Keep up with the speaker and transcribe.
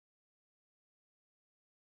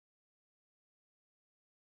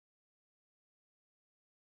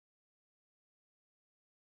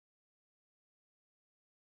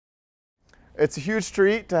It's a huge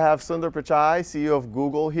treat to have Sundar Pichai, CEO of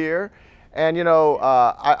Google, here. And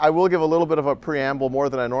I will give a little bit of a preamble more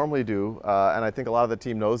than I normally do, and I think a lot of the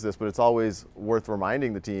team knows this, but it's always worth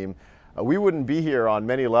reminding the team. We wouldn't be here on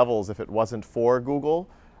many levels if it wasn't for Google.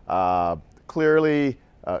 Clearly,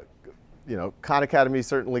 Khan Academy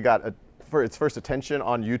certainly got for its first attention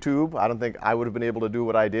on YouTube. I don't think I would have been able to do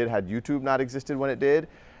what I did had YouTube not existed when it did.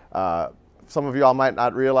 Some of y'all might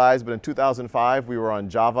not realize, but in 2005, we were on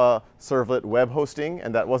Java servlet web hosting,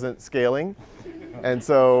 and that wasn't scaling. And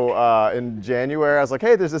so in January, I was like,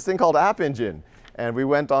 hey, there's this thing called App Engine. And we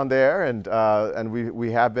went on there, and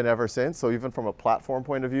we have been ever since, so even from a platform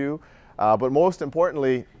point of view. But most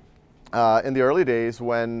importantly, in the early days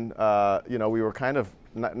when we were kind of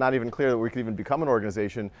not even clear that we could even become an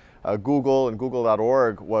organization, Google and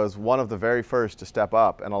Google.org was one of the very first to step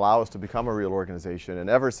up and allow us to become a real organization. And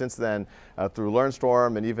ever since then, through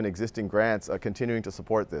LearnStorm and even existing grants, continuing to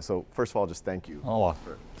support this. So first of all, just thank you. Oh,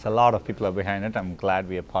 it's a lot of people are behind it. I'm glad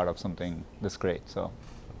we are part of something this great. So,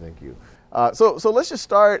 thank you. So let's just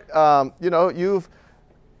start. You're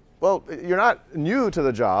not new to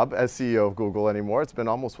the job as CEO of Google anymore. It's been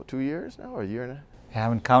almost, what, 2 years now, or a year and a half? I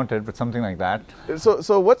haven't counted, but something like that.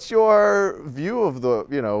 So what's your view of the,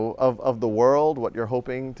 of the world, what you're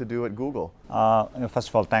hoping to do at Google? First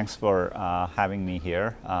of all, thanks for having me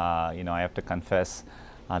here. I have to confess,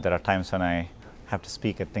 there are times when I have to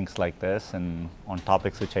speak at things like this and on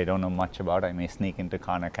topics which I don't know much about. I may sneak into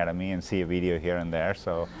Khan Academy and see a video here and there.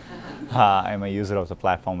 So I'm a user of the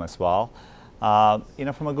platform as well.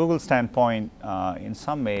 From a Google standpoint, in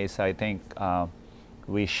some ways, I think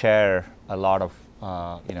we share a lot of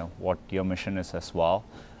what your mission is as well.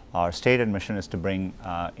 Our stated mission is to bring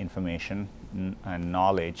information and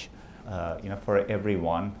knowledge, for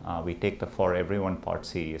everyone. We take the for everyone part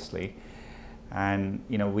seriously, and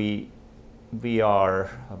we've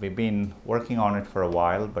been working on it for a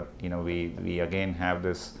while, but we again have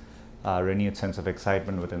this renewed sense of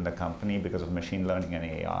excitement within the company because of machine learning and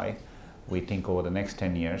AI. We think over the next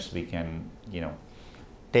 10 years we can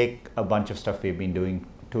take a bunch of stuff we've been doing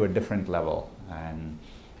to a different level. And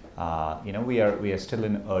we are still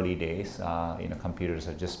in early days. Computers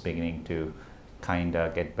are just beginning to kind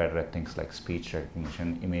of get better at things like speech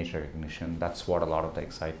recognition, image recognition. That's what a lot of the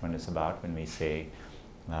excitement is about when we say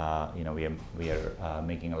we are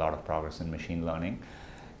making a lot of progress in machine learning.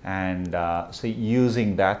 And so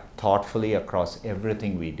using that thoughtfully across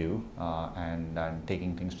everything we do and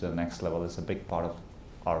taking things to the next level is a big part of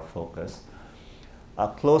our focus.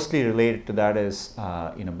 Closely related to that is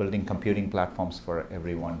building computing platforms for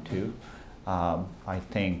everyone too. I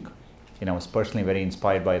think I was personally very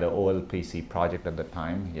inspired by the OLPC project at the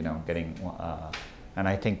time. And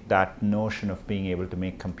I think that notion of being able to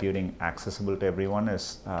make computing accessible to everyone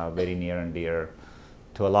is very near and dear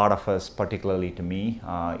to a lot of us, particularly to me.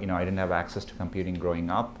 I didn't have access to computing growing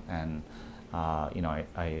up, and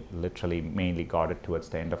I literally mainly got it towards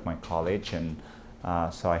the end of my college, and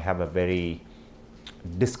so I have a very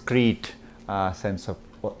discrete sense of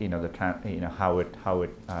how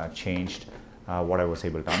it changed what I was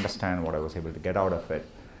able to understand, what I was able to get out of it.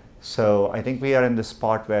 So I think we are in this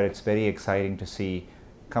spot where it's very exciting to see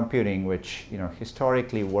computing, which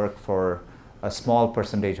historically worked for a small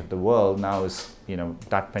percentage of the world, now is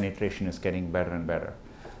that penetration is getting better and better.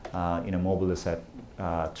 Mobile is at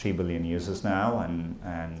 3 billion users now,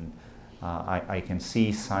 and I can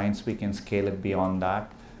see signs we can scale it beyond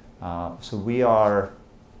that. So we are,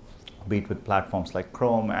 be it with platforms like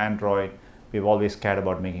Chrome, Android, we've always cared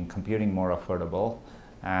about making computing more affordable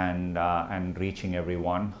and reaching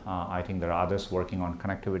everyone. I think there are others working on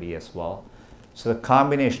connectivity as well. So the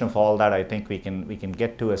combination of all that, I think we can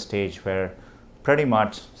get to a stage where pretty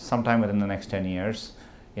much sometime within the next 10 years,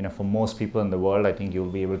 for most people in the world, I think you'll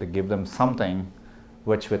be able to give them something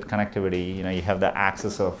which with connectivity, you have the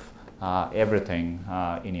access of everything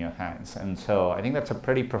in your hands. And so I think that's a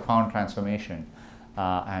pretty profound transformation.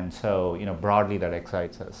 And so, broadly that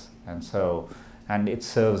excites us. And it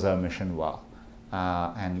serves our mission well.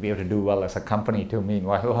 And we have to do well as a company too,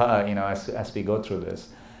 meanwhile, as we go through this.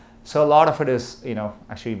 So a lot of it is,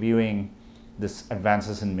 actually viewing this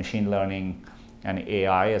advances in machine learning and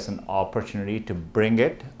AI as an opportunity to bring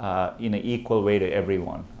it in an equal way to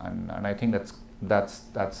everyone. And I think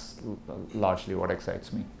that's largely what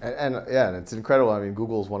excites me. And it's incredible. I mean,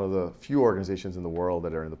 Google is one of the few organizations in the world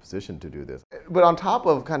that are in the position to do this. But on top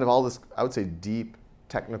of kind of all this, I would say, deep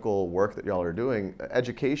technical work that y'all are doing,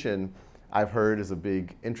 education, I've heard, is a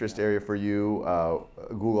big interest area for you.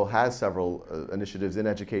 Google has several initiatives in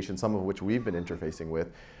education, some of which we've been interfacing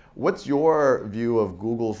with. What's your view of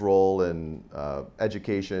Google's role in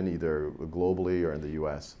education, either globally or in the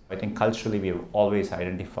US? I think culturally we've always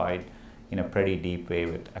identified in a pretty deep way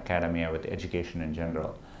with academia, with education in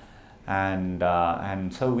general. And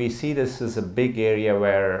so we see this as a big area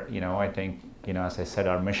where, I think, as I said,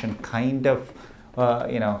 our mission kind of,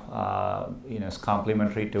 is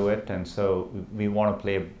complementary to it. And so we want to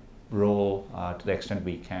play a role to the extent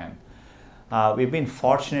we can. We've been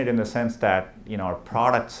fortunate in the sense that, our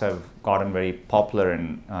products have gotten very popular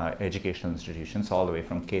in educational institutions all the way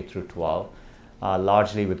from K through 12.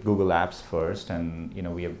 Largely with Google Apps first, and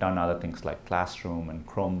we have done other things like Classroom and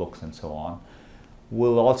Chromebooks and so on.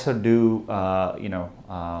 We'll also do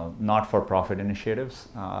not-for-profit initiatives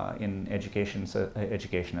in education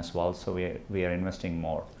as well. So we are investing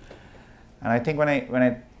more. And I think when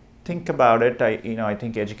I think about it, I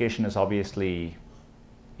think education is obviously,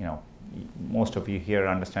 most of you here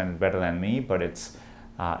understand it better than me, but it's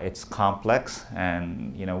complex,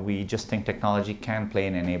 and we just think technology can play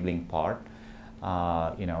an enabling part.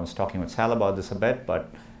 I was talking with Sal about this a bit, but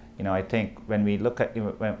I think when we look at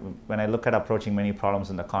when I look at approaching many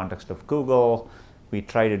problems in the context of Google, we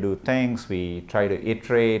try to do things, we try to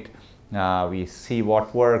iterate, we see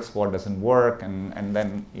what works, what doesn't work, and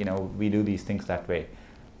then we do these things that way.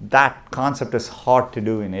 That concept is hard to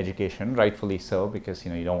do in education, rightfully so, because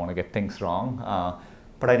you don't want to get things wrong.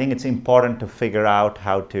 But I think it's important to figure out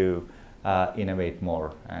how to innovate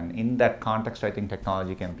more, and in that context, I think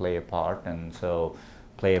technology can play a part, and so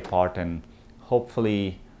play a part in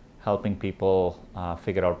hopefully helping people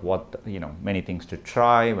figure out what many things to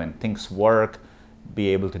try. When things work, be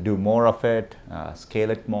able to do more of it,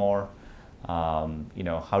 scale it more.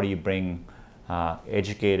 How do you bring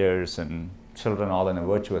educators and children all in a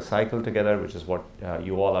virtuous cycle together, which is what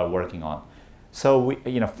you all are working on. So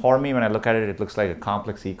for me, when I look at it, it looks like a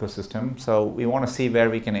complex ecosystem. So we want to see where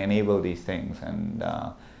we can enable these things, and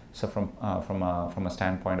so from a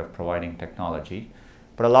standpoint of providing technology.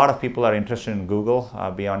 But a lot of people are interested in Google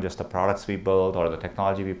beyond just the products we build or the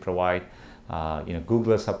technology we provide.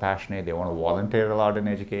 Googlers are passionate; they want to volunteer a lot in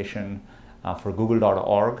education. For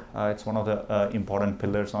Google.org, it's one of the important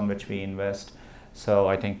pillars on which we invest. So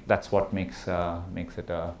I think that's what makes it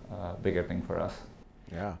a bigger thing for us.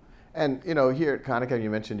 Yeah. And here at Khan Academy, you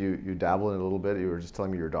mentioned you dabble in it a little bit. You were just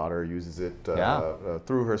telling me your daughter uses it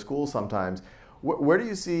through her school sometimes. Where do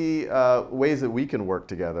you see ways that we can work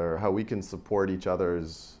together, how we can support each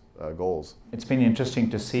other's goals? It's been interesting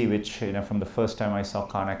to see which, from the first time I saw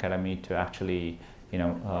Khan Academy to actually,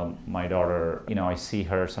 my daughter, I see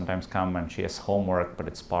her sometimes come and she has homework, but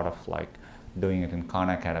it's part of like doing it in Khan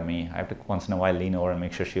Academy. I have to once in a while lean over and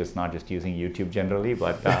make sure she is not just using YouTube generally,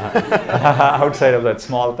 but outside of that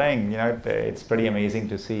small thing, it's pretty amazing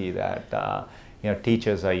to see that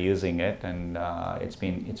teachers are using it, and it's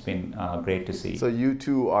been great to see. So you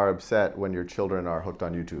too are upset when your children are hooked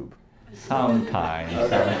on YouTube? Sometimes.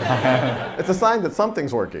 It's a sign that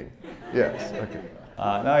something's working. Yes. Okay.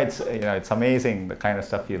 No, it's amazing the kind of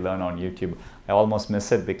stuff you learn on YouTube. I almost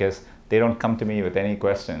miss it because they don't come to me with any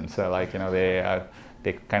questions. So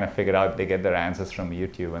they kind of figure out, they get their answers from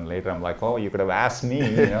YouTube, and later I'm like, oh, you could have asked me.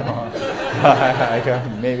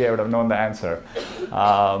 Maybe I would have known the answer.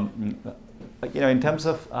 In terms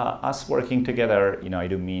of us working together, I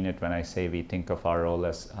do mean it when I say we think of our role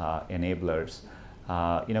as enablers.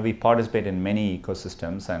 We participate in many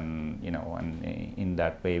ecosystems, and and in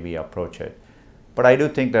that way we approach it. But I do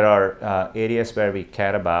think there are areas where we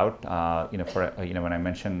care about. When I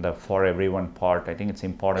mentioned the for everyone part, I think it's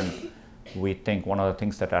important. We think one of the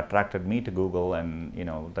things that attracted me to Google, and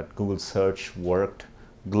that Google search worked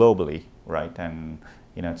globally, right? And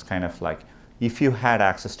it's kind of like, if you had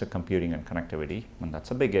access to computing and connectivity, and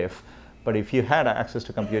that's a big if, but if you had access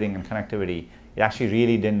to computing and connectivity, it actually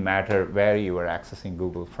really didn't matter where you were accessing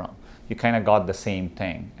Google from. You kind of got the same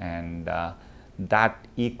thing, and that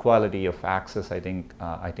equality of access, I think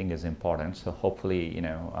is important. So hopefully,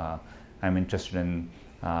 I'm interested in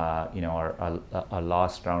our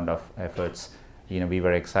last round of efforts. We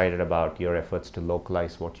were excited about your efforts to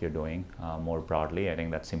localize what you're doing more broadly. I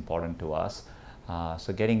think that's important to us.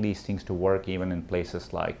 So getting these things to work even in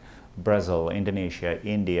places like Brazil, Indonesia,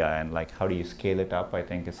 India, and like how do you scale it up, I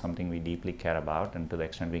think is something we deeply care about, and to the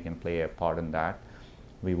extent we can play a part in that,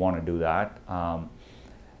 we want to do that.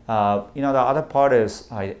 The other part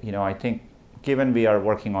is, I think given we are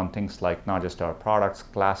working on things like not just our products,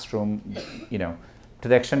 Classroom, to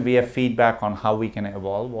the extent we have feedback on how we can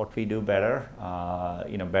evolve what we do better,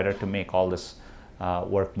 better to make all this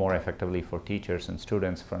work more effectively for teachers and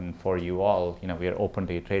students, for you all, we are open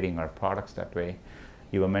to iterating our products that way.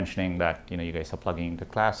 you were mentioning that you guys are plugging into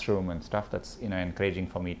classroom and stuff. That's encouraging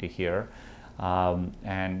for me to hear.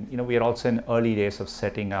 And we are also in early days of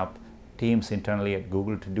setting up teams internally at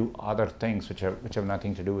Google to do other things which have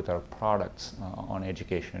nothing to do with our products on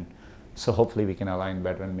education. So hopefully we can align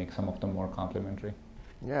better and make some of them more complementary.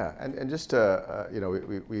 Yeah, and just to,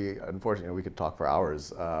 we unfortunately we could talk for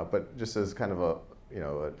hours, but just as kind of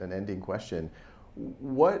an ending question,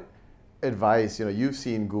 what advice, you've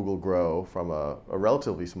seen Google grow from a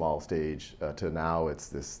relatively small stage to now it's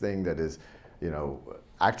this thing that is,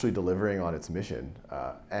 actually delivering on its mission.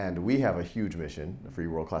 And we have a huge mission, a free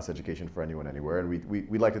world-class education for anyone, anywhere. And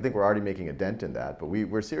we like to think we're already making a dent in that, but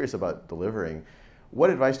we're serious about delivering. What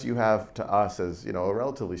advice do you have to us as a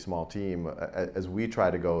relatively small team as we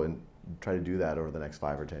try to go and try to do that over the next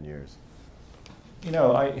 5 or 10 years?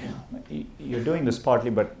 You're doing this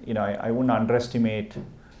partly, but I wouldn't underestimate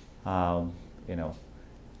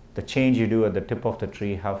the change you do at the tip of the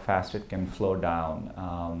tree, how fast it can flow down.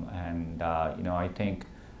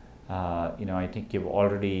 I think you've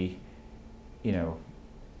already,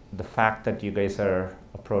 the fact that you guys are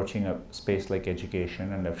approaching a space like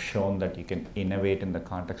education and have shown that you can innovate in the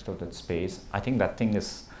context of that space, I think that thing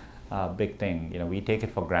is a big thing. We take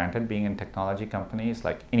it for granted being in technology companies.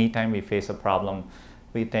 Like anytime we face a problem,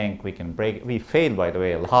 we think we can break. We fail, by the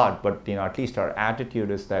way, a lot, but at least our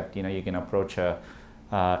attitude is that you can approach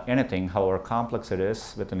anything, however complex it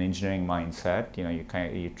is, with an engineering mindset.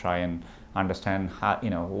 You try and understand how,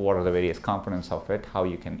 what are the various components of it, how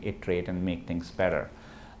you can iterate and make things better.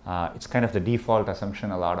 It's kind of the default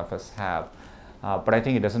assumption a lot of us have, but I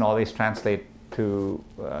think it doesn't always translate to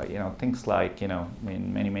things like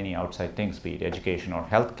many outside things, be it education or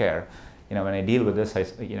healthcare. When I deal with this,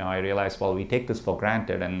 I realize, well, we take this for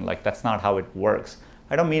granted, and that's not how it works.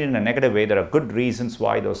 I don't mean it in a negative way. There are good reasons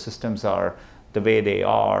why those systems are the way they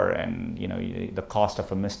are, and the cost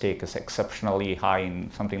of a mistake is exceptionally high in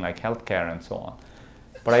something like healthcare and so on.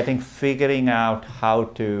 But I think figuring out how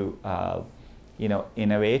to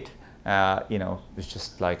innovate is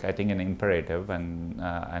just I think an imperative, and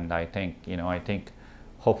I think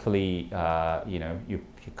hopefully you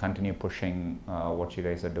continue pushing what you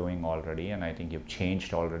guys are doing already, and I think you've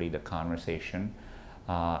changed already the conversation.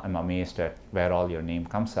 I'm amazed at where all your name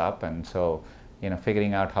comes up, and so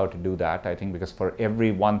figuring out how to do that, I think, because for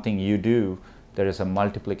every one thing you do, there is a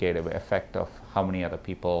multiplicative effect of how many other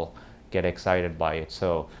people get excited by it.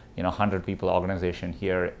 So 100 people organization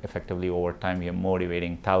here, effectively over time we are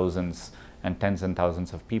motivating thousands and tens and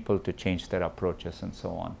thousands of people to change their approaches and so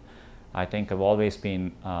on. I think I've always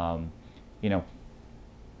been the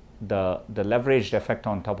leveraged effect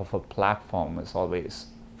on top of a platform is always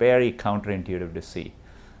very counterintuitive to see.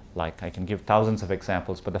 I can give thousands of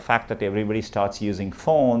examples, but the fact that everybody starts using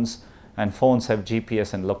phones, and phones have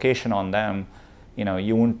GPS and location on them,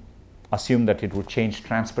 you wouldn't assume that it would change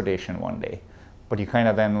transportation one day. But you kind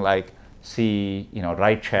of then see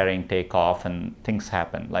ride sharing take off and things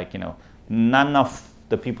happen. None of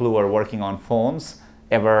the people who are working on phones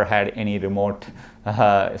ever had any remote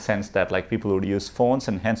sense that people would use phones,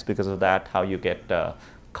 and hence because of that how you get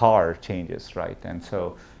car changes, right? And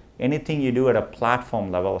so anything you do at a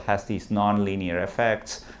platform level has these non-linear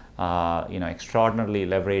effects, extraordinarily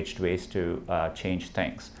leveraged ways to change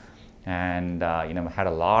things. And I had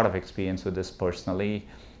a lot of experience with this personally.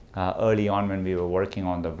 Early on when we were working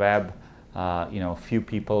on the web, few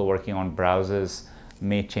people working on browsers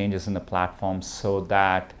made changes in the platform so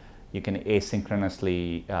that you can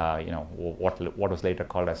asynchronously, what was later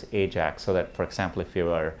called as AJAX, so that, for example, if you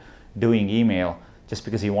were doing email, just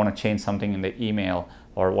because you want to change something in the email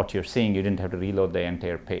or what you're seeing, you didn't have to reload the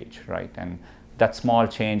entire page, right? And that small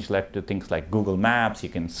change led to things like Google Maps. You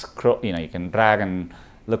can scroll, you can drag and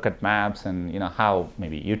look at maps, and how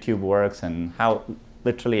maybe YouTube works, and how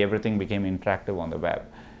literally everything became interactive on the web.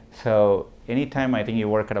 So anytime I think you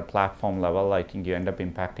work at a platform level, I think you end up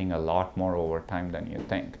impacting a lot more over time than you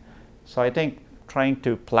think. So I think trying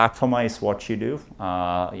to platformize what you do,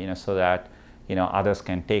 so that others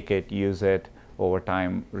can take it, use it over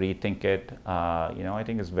time, rethink it, I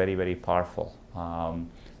think is very, very powerful.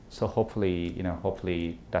 So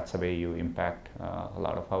hopefully that's the way you impact a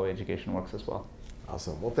lot of how education works as well.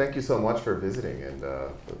 Awesome. Well, thank you so much for visiting, and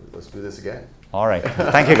let's do this again. All right.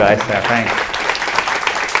 Thank you, guys. Thanks.